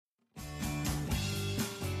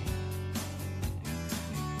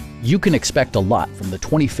You can expect a lot from the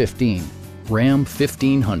 2015 Ram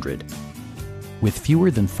 1500. With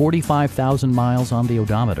fewer than 45,000 miles on the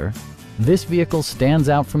odometer, this vehicle stands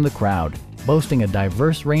out from the crowd, boasting a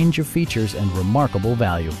diverse range of features and remarkable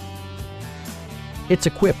value. It's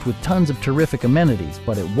equipped with tons of terrific amenities,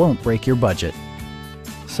 but it won't break your budget,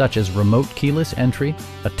 such as remote keyless entry,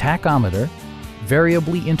 a tachometer,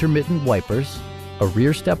 variably intermittent wipers, a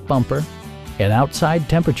rear step bumper, an outside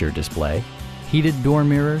temperature display, heated door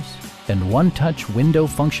mirrors, and one-touch window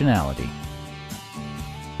functionality.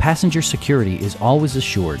 Passenger security is always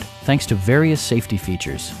assured thanks to various safety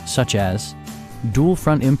features such as dual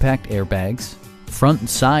front impact airbags, front and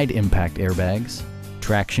side impact airbags,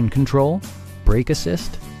 traction control, brake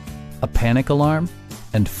assist, a panic alarm,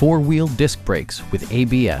 and four-wheel disc brakes with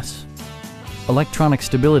ABS. Electronic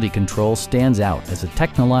stability control stands out as a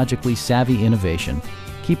technologically savvy innovation,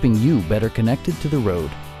 keeping you better connected to the road.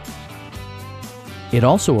 It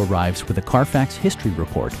also arrives with a Carfax history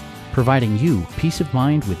report, providing you peace of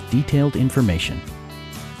mind with detailed information.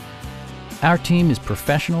 Our team is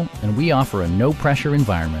professional and we offer a no-pressure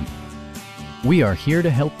environment. We are here to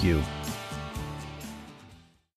help you.